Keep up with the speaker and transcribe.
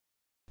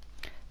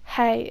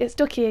Hey, it's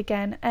Ducky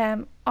again.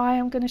 I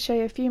am going to show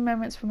you a few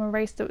moments from a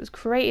race that was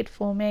created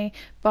for me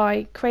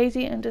by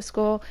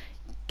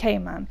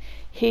crazy_Kman.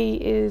 He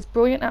is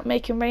brilliant at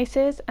making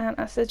races, and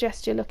I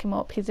suggest you look him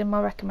up. He's in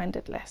my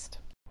recommended list.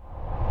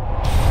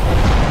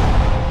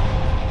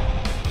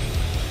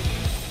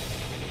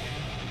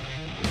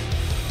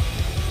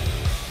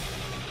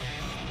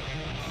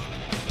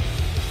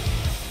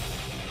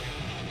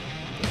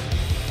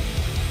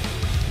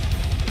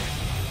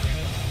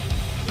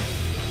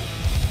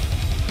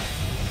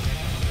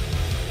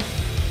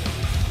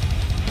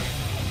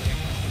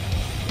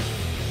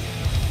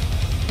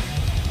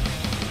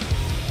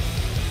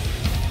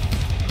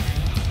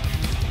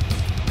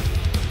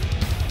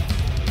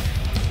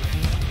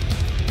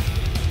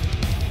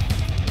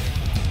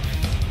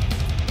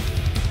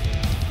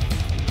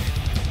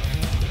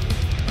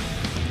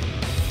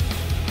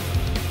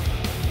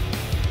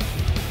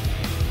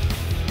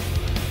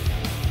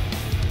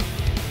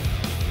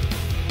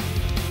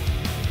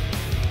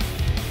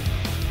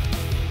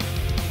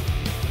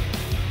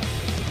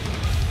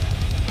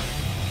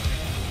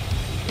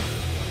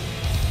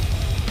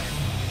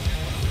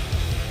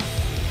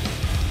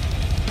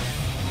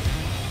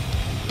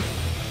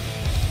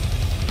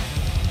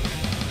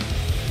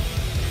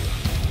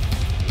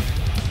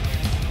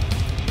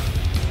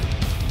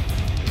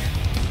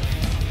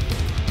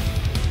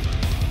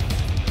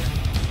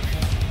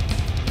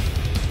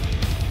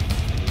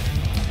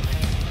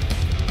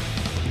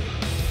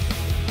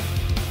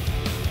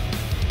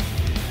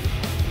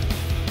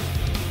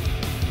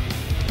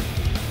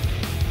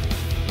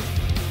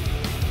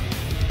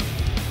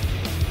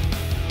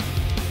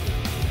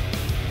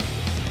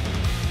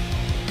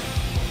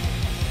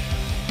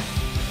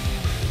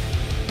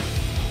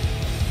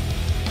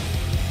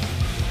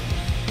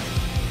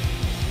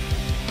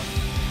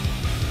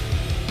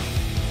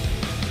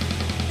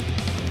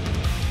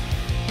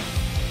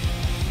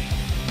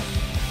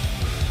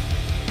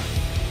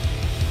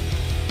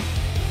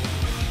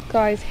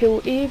 Guys, he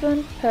will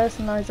even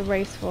personalise a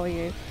race for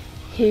you.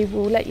 He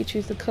will let you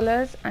choose the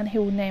colours and he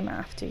will name it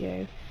after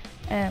you.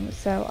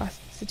 So I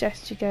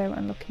suggest you go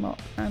and look him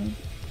up and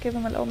give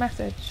him a little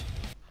message.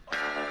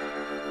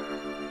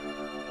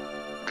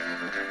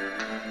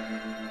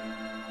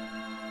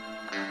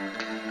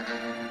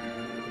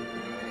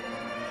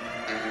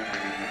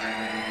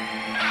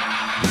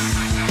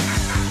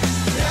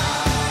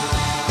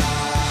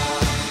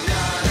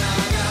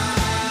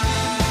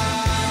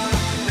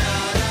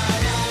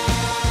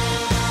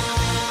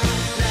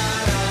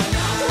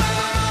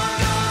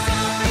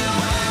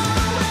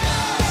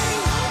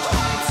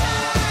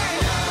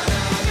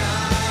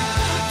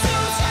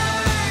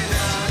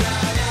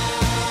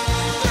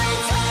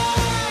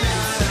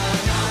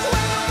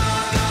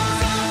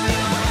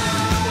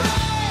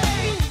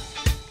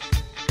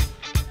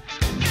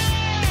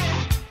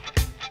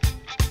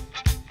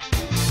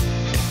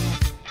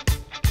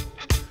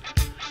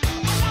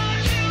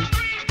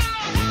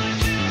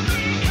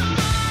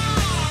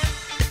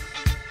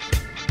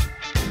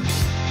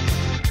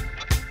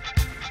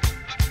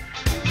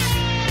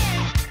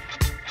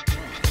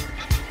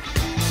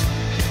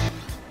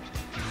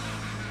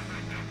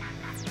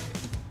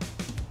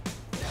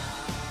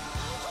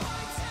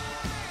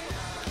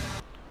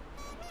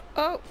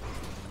 Oh,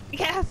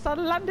 yes, I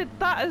landed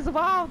that as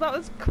well. That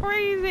was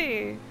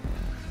crazy.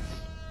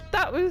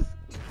 That was